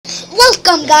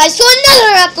Welcome guys to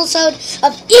another episode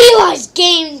of Eli's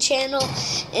Gaming Channel,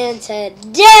 and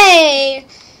today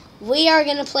we are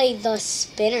gonna play the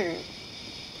spinner.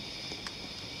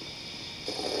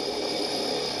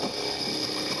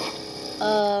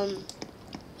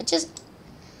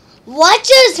 What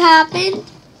just happened?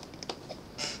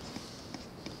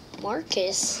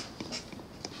 Marcus.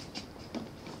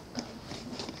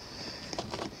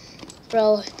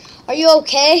 Bro, are you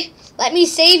okay? Let me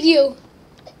save you.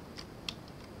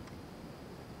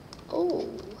 Oh.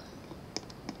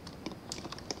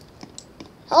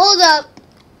 Hold up.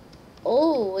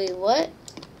 Oh, wait, what?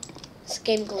 Is the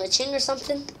game glitching or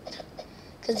something?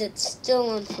 Because it's still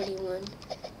on 41.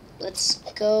 Let's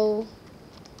go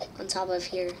on top of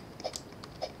here.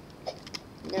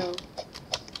 No.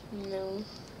 No.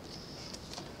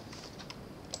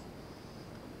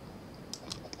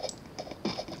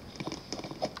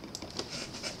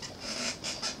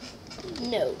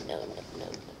 No, no, no, no.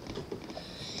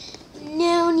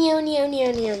 No, no, no,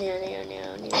 no, no, no, no,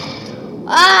 no, no.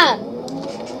 Ah!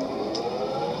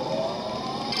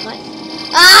 What?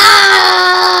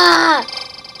 Ah!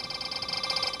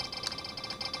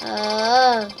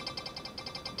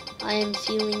 I am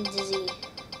feeling dizzy.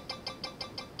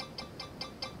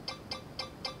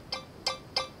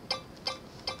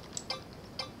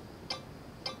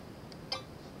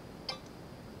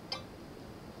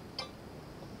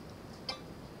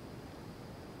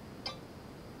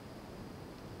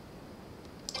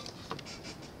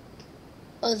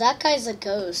 Oh, that guy's a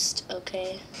ghost.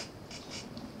 Okay.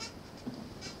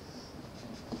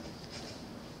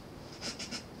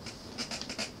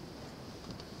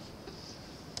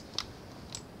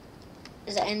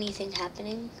 Is there anything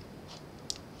happening?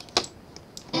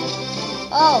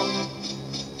 Oh.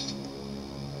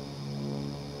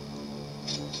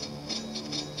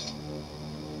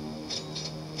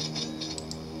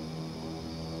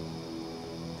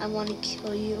 I want to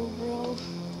kill you, bro.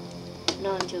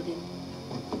 No, I'm joking.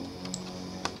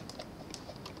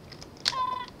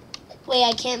 Wait,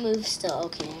 I can't move still.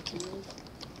 Okay, I can move.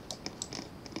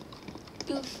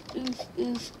 Oof, oof,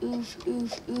 oof, oof,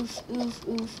 oof, oof, oof,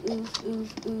 oof, oof,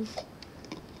 oof, oof.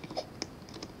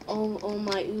 Oh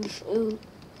my oof, oof.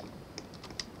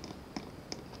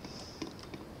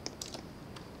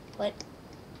 What?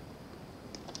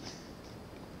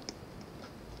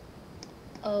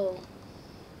 Oh.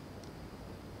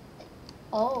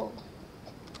 Oh.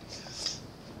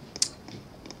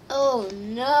 Oh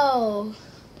no.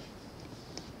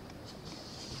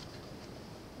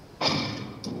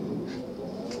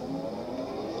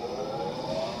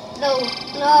 No,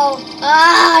 no.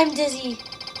 Ah, I'm dizzy.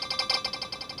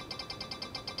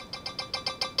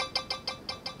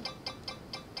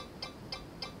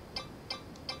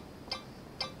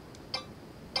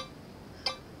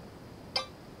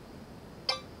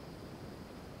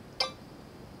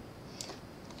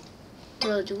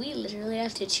 Bro, do we literally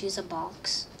have to choose a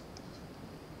box?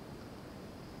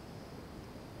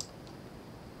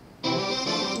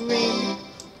 Rin.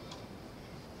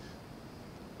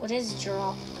 What is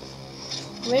drop?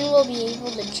 Rin will be able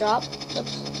to drop the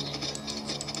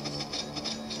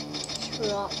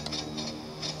drop.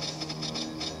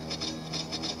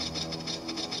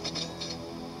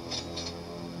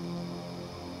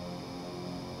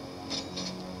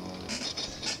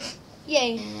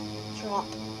 Yay, drop.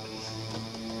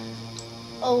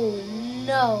 Oh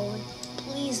no,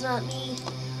 please not me.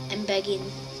 I'm begging.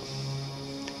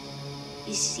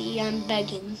 You see, I'm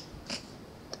begging.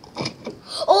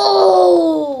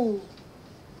 Oh!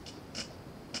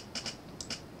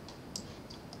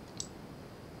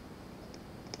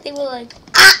 They were like,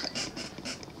 ah!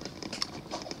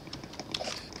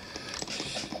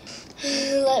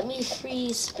 Let me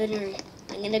free, spinner.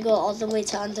 I'm gonna go all the way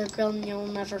to underground and you'll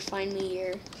never find me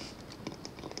here.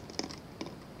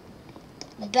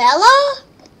 Bella?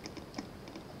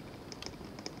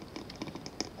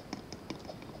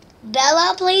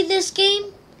 Bella played this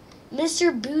game?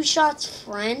 Mr. Bouchot's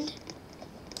friend?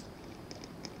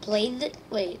 Played it?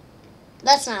 Wait.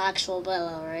 That's not actual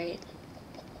Bella, right?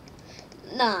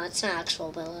 No, it's not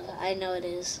actual Bella. I know it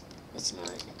is. It's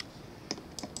not.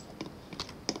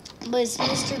 But it's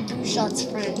Mr. Bouchot's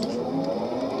friend.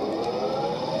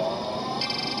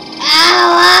 Ow,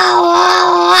 ow,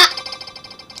 ow, ow.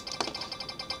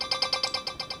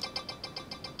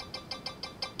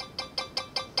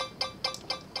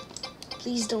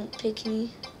 Please don't pick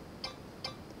me.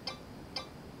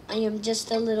 I am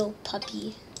just a little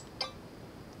puppy.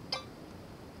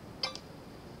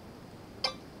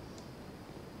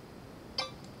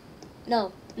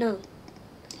 No, no.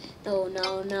 No,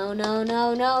 no, no, no,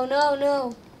 no, no, no,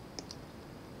 no.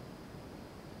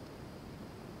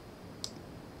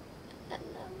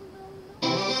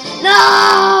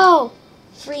 No!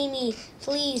 Free me,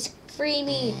 please. Free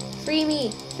me. Free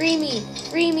me. Free me.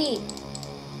 Free me.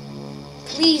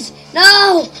 Please.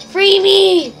 No! Free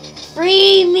me!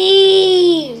 Free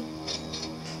me!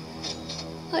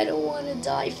 I don't want to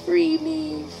die. Free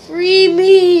me. Free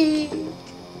me. Free me.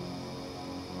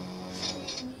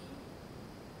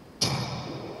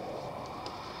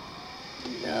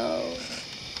 No.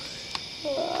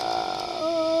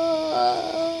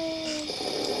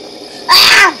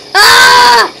 Ah!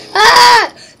 Ah!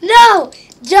 Ah! No!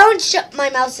 Don't shut. My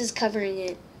mouse is covering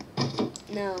it.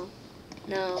 No.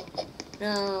 No.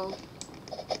 No.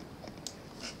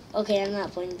 Okay, I'm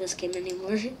not playing this game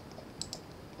anymore.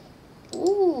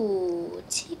 Ooh,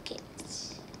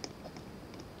 tickets.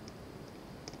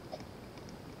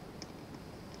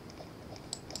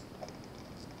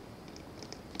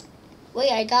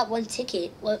 Wait, I got one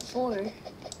ticket. What for?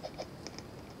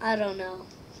 I don't know.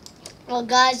 Well,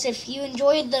 guys, if you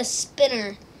enjoyed the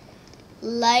spinner,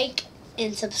 like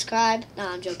and subscribe. No,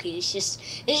 I'm joking. It's just,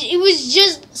 it was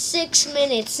just 6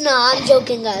 minutes. No, I'm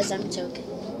joking, guys. I'm joking.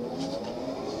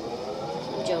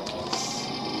 I'm joking.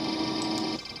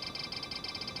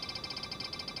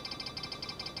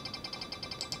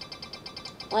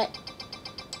 What?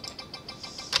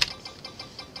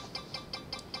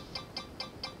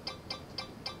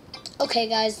 Okay,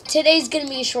 guys. Today's gonna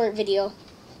be a short video.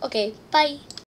 Okay, bye.